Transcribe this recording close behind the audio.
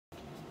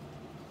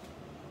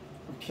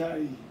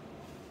Okay,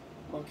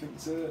 welcome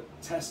to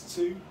test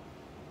 2,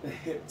 the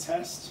hip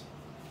test.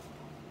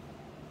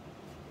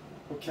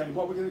 Okay,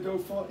 what we're going to go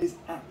for is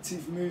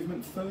active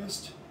movement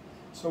first.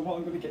 So what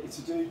I'm going to get you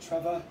to do,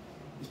 Trevor,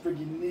 is bring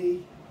your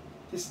knee,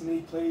 this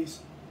knee please,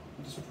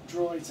 and just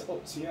draw it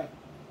up to you,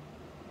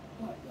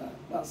 like that.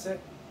 That's it.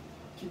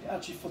 Keep your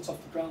foot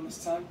off the ground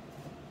this time.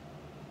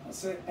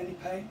 That's it. Any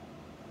pain?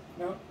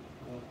 No?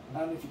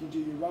 And if you can do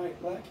your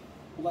right leg,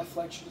 left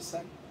leg should I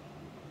say.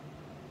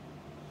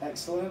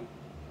 Excellent.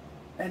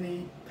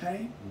 Any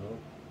pain?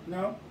 No.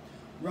 No?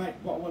 Right,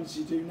 what I want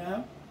you to do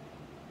now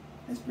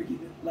is bring your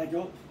leg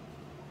up.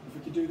 If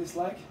we could do this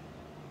leg,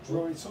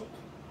 draw it up,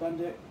 bend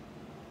it.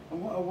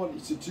 And what I want you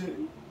to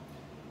do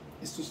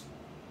is just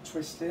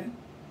twist in.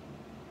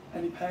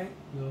 Any pain?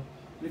 No.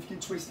 And if you can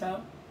twist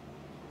out,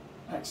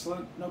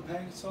 excellent. No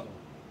pain at all?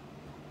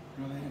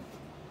 Brilliant.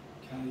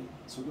 Okay,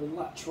 so we're going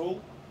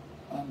lateral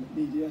and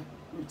medial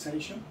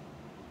rotation.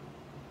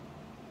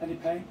 Any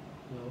pain?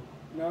 No.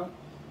 No?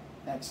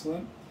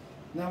 Excellent.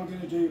 Now we're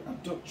going to do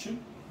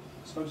abduction.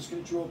 So I'm just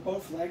going to draw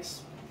both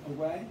legs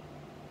away.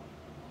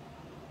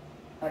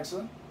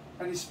 Excellent.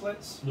 Any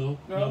splits? No.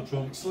 No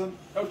trumps. Excellent.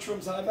 No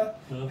trumps either?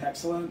 No.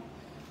 Excellent.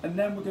 And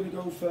then we're going to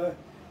go for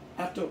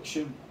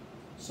adduction.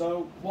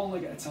 So one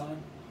leg at a time.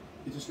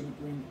 You're just going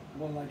to bring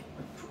one leg,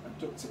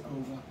 abduct it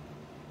over.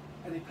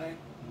 Any pain?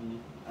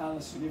 And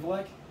let's do the other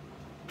leg.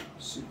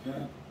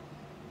 Superb.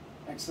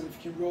 Excellent.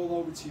 If you can roll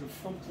over to your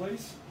front,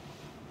 please.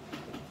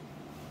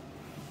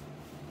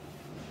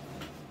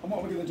 And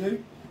what we're going to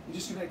do, we're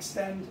just going to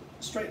extend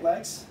straight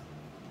legs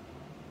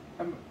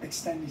and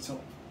extend it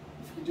up.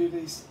 If you can do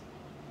these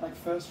leg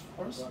first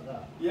for us. Like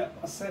that? Yeah,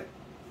 that's it.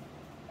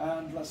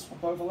 And let's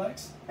swap over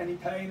legs. Any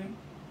pain?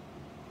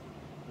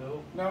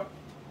 No. No?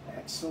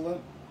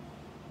 Excellent.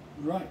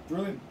 Right,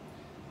 brilliant.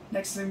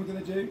 Next thing we're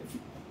going to do,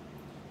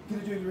 we're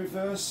going to do the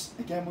reverse.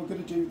 Again, we're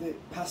going to do the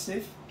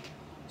passive.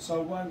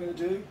 So what I'm going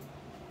to do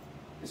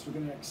is we're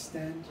going to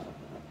extend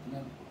and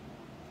then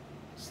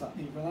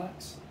slightly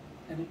relax.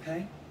 Any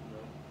pain? No.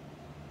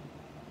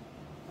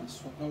 And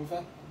swap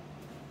over.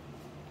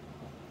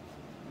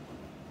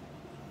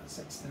 Let's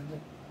extend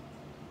it.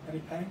 Any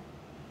pain?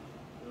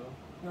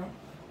 No. No?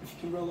 If you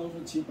can roll over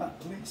into your back,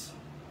 please.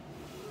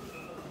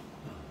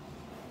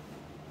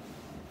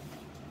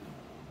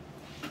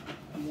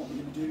 And what we're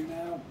going to do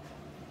now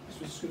is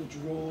we're just going to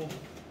draw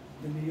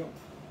the knee up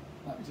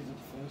like we did at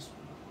the first.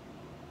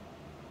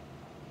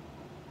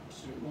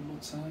 Just do it one more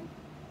time.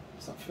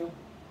 Does that feel?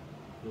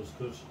 Feels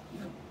good.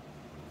 Yeah.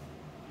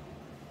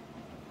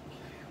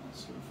 Okay,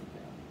 let's go for it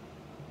again.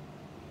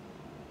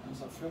 How does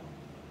that feel?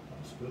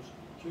 That's good.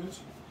 Good.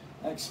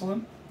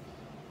 Excellent.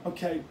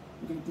 Okay,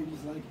 we're going to bring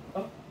his leg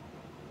up.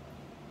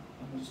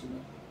 And we're just going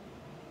to...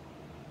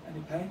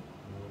 Any pain?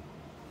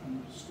 No. And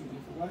we'll just do it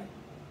the other way.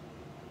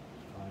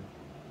 Fine.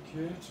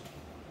 Good.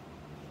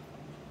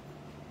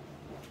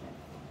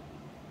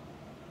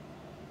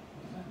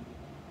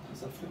 Does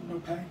that feel? No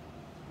pain?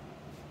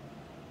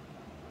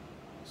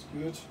 That's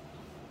good.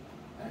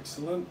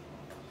 Excellent.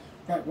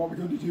 Right, what we're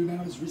going to do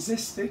now is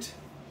resist it.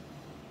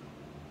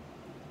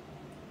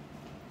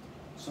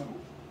 So,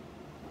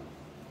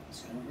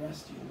 just going to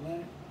rest your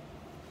leg.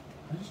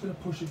 I'm just going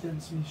to push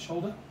against my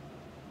shoulder.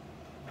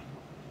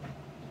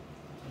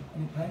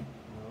 Any pain?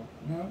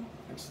 No. No?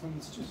 Excellent.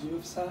 Let's do the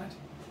other side.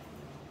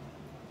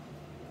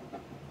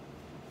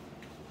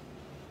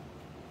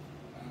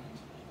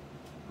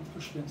 And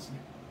push against me.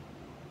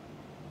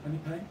 Any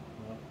pain?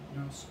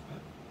 No. No, super.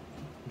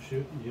 Push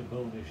your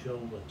bony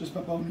shoulder. Just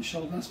my bony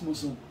shoulder, that's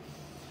muscle.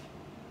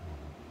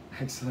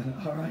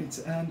 Excellent. All right,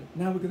 and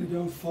now we're going to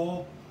go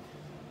for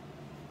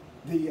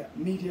the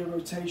medial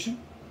rotation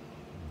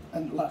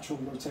and lateral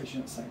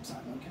rotation at the same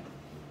time, okay?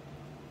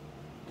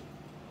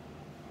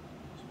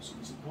 So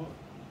some support.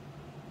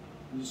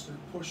 I'm just going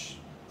to push.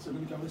 So we're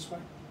going to go this way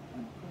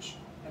and push.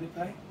 Any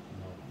pain?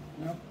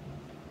 No. No?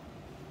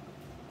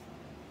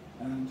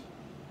 And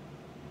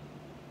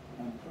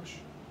push.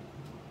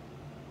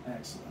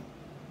 Excellent.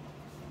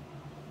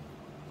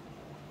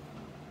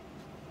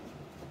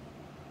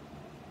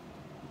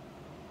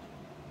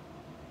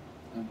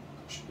 And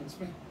push against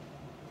me.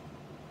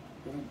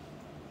 Good.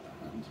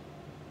 And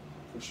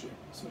push it.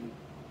 So,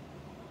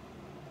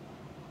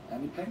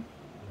 any pain?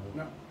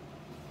 No. No.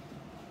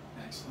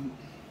 Excellent.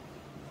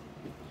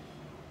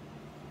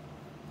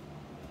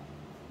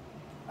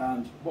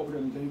 And what we're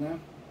going to do now,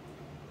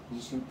 we're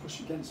just going to push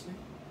against me.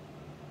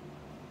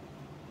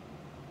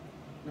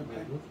 No Very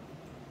pain. good.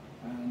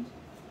 And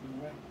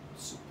the way.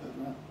 Superb,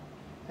 right.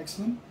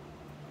 Excellent.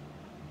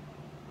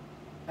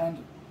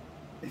 And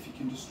if you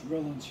can just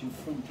roll onto your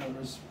front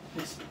pillars,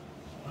 please.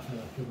 I feel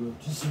like a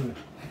rope to swim.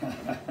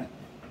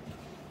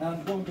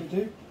 And what we're going to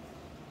do, a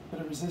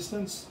bit of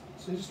resistance.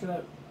 So you're just going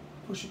to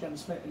push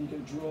against it and you're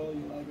going to draw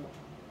your leg up.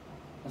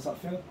 Does that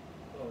feel?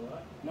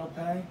 Alright. No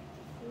pain.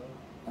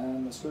 No.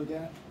 And let's go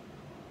again.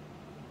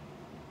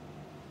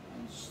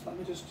 And let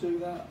me just do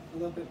that a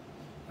little bit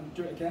and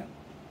do it again.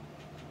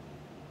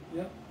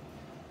 Yep.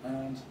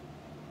 And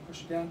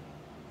push again.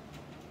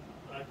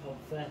 I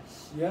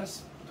confess.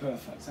 Yes,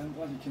 perfect. I'm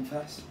glad you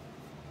confess.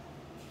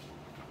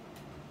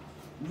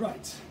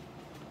 Right.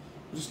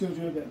 We're just going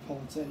to do a bit of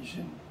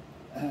palpitation.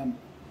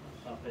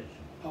 Palpation.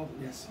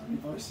 Yes, how my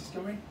voice is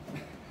going.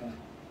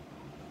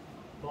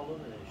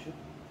 Pollination.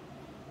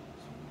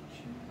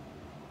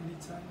 Many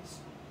times.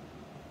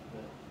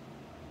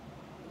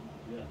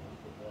 Yeah,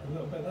 A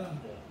little bit there.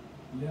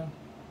 Yeah. Yeah.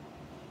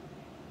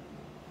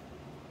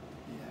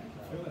 Yeah, I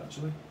can feel it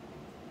actually.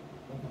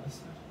 What about this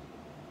side?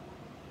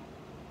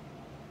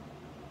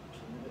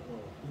 A bit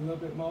more. A little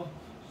bit more.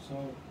 So.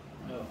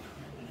 No, it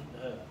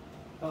didn't hurt.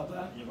 About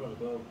there. You've got to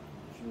go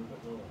if you were a bit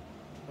lower.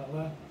 About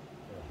there.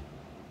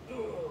 Yeah.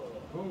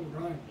 Oh,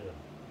 right. Yeah.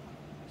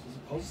 So there's a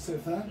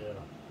positive there. Yeah.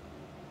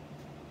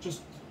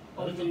 Just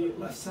A on little the bit-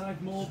 left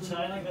side more There's than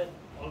a the tiny right. bit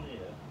on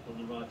here, on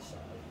the right side,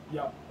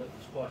 Yeah. but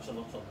there's quite a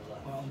lot on the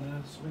left. Well,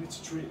 no, so we need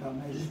to treat that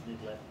maybe Just need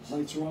left.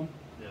 later on.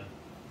 Yeah.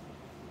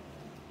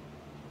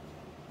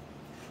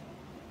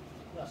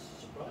 That's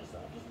a surprise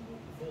that doesn't make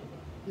you feel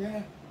that.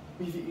 Yeah.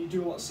 You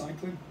do a lot of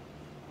cycling.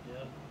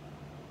 Yeah.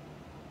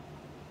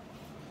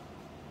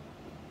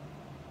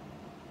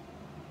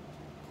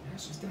 Yeah,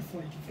 so it's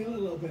definitely, you can feel it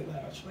a little bit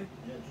there actually.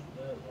 Yeah, just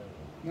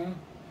there. No,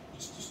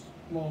 just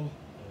more.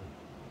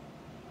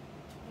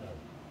 Yeah.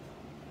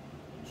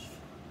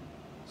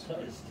 It's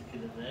kind of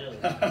sticking in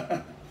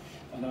there.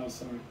 I know,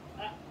 sorry.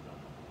 Ah.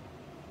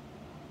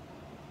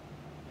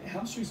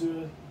 Hamstrings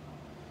are,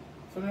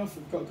 funny enough,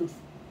 they've got good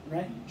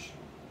range.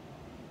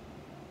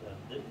 Yeah,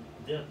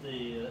 they have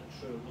the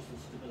muscle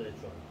stimulator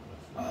on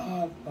it.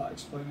 Ah, that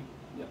explains it.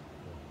 Yeah.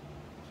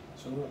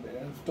 So a little bit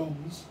of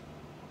DOMS.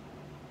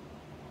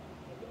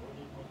 I've got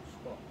only one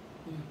spot.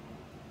 Yeah.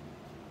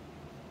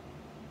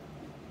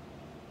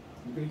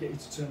 I'm going to get you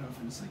to turn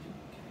over in a second.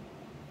 Okay.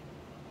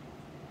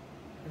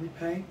 Any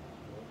pain?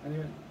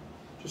 Anyway,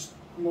 just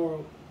more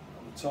on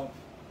the top,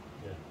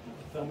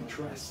 Yeah. on the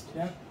crest.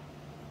 Yeah.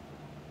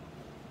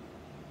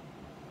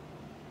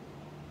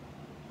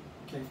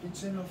 Okay, if you can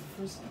turn over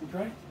for us, that'd be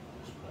great.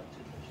 It's quite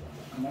ticklish.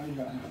 I know you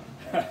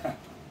got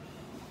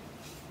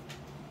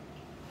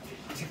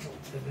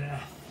Tickled to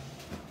death.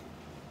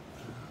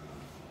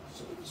 So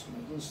we're just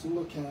going to just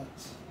look at. God.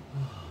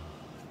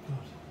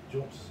 Do you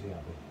want to see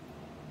Abby?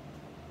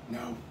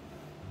 No,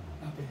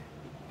 Abby,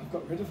 I've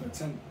got rid of her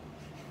tent.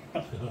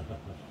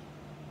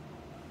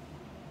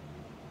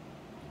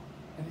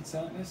 Any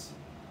tightness?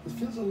 It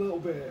feels a little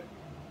bit.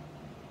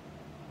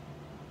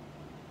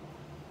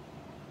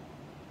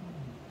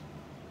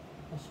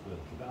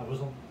 Possibility, but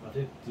I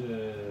did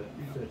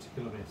 30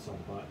 kilometres on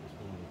the bike this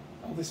morning.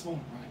 Oh, this one,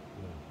 right?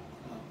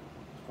 Yeah. Oh,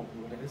 that's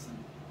probably what it is then.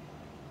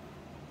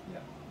 Yeah.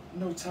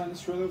 No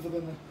tightness really, other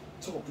than the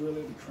top,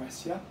 really, the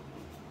crest. Yeah.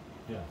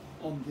 Yeah.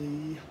 On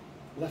the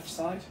left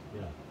side.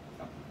 Yeah.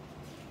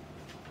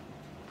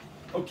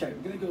 Okay,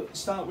 we're going to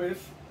start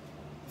with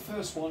the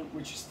first one,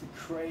 which is the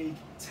Craig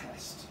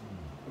test.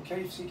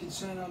 Okay, so you can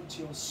turn on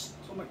to your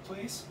stomach,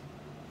 please.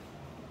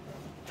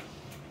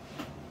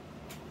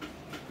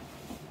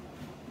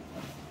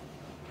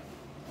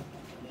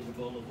 Leave a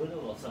bowl of winner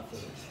lots after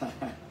this.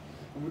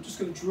 And we're just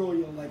going to draw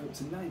your leg up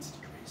to 90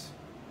 degrees.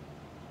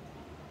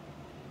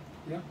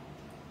 Yeah?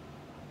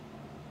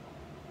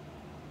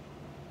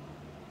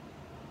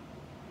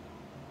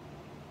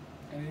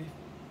 Any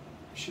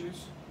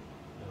issues?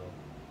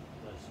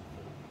 No. Nice and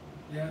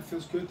full. Yeah, it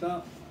feels good,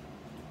 that.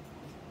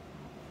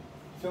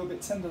 Feel a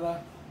bit tender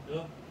there?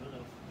 No.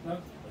 No?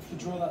 If you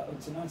draw that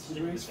up to 90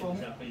 degrees for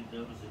me. Happy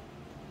nosy.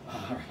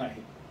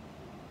 Alright.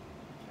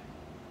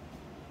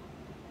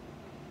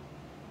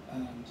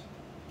 And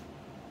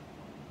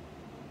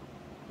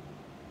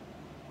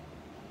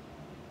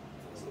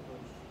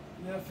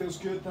yeah, feels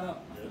good, that.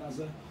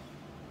 Yeah.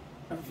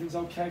 Everything's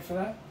okay for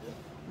that. Yeah.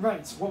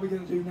 Right, what we're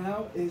going to do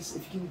now is,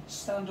 if you can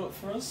stand up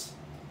for us,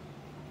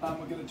 and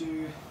we're going to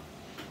do,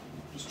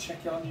 just check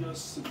on your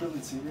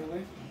stability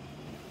really,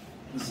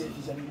 and see if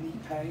there's any knee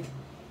pain.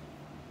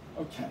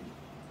 Okay,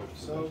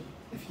 so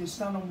if you can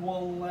stand on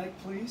one leg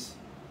please.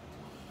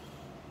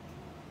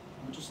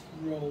 We'll just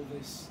roll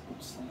this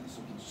up slightly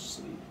so we can just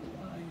see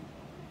the line.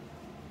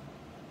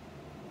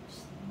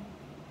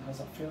 How's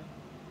that feel?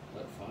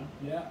 That's fine.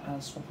 Yeah,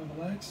 and swap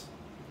over legs.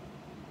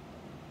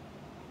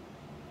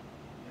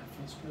 Yeah,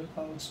 feels good.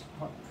 That looks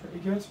pretty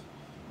good.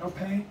 No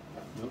pain?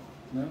 Nope.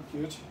 No,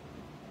 good.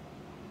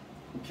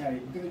 Okay,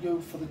 we're going to go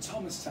for the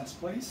Thomas test,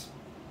 please.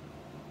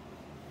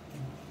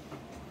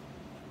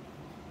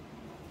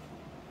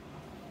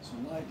 So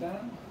lie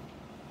down.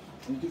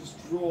 And you can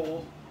just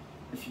draw,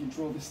 if you can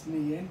draw this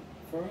knee in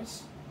for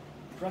us.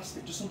 Press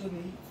it just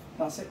underneath.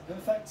 That's it,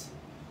 perfect.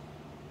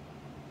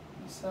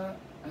 That's that.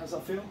 How's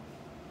that feel?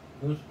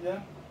 Good. Yeah?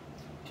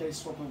 Okay,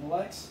 swap over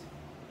legs.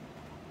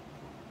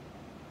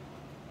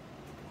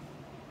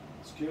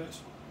 It's good.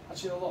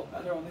 Actually a lot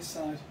better on this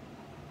side.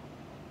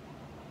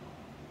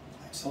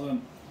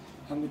 Excellent.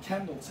 And the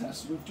Kendall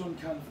test, we've done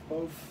kind of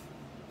both.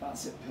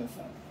 That's it, perfect.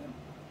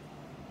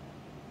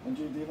 Yeah. And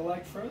do the other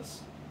leg for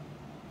us.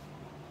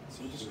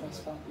 So just press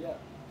that, yeah.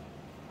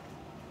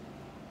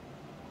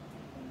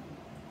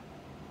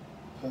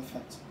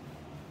 Perfect.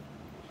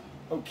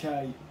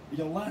 Okay,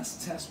 your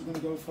last test we're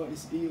going to go for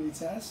is Ely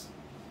test.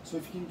 So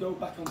if you can go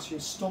back onto your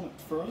stomach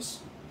for us.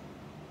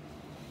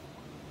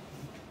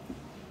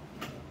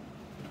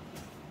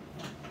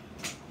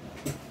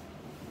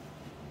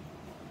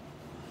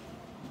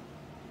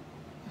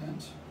 And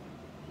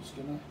just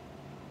gonna,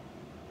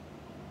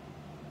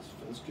 this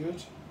feels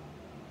good.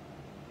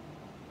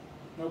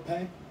 No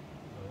pain?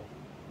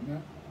 No.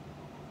 No.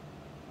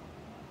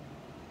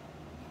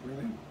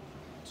 Brilliant.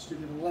 Just do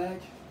the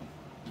leg.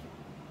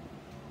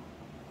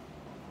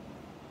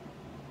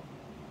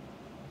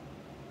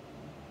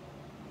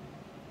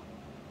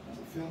 How's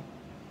it feel?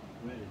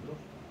 Really good.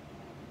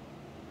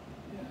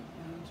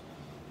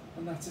 Yeah,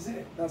 and that is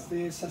it. That's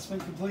the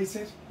assessment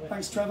completed. Yeah.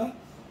 Thanks, Trevor.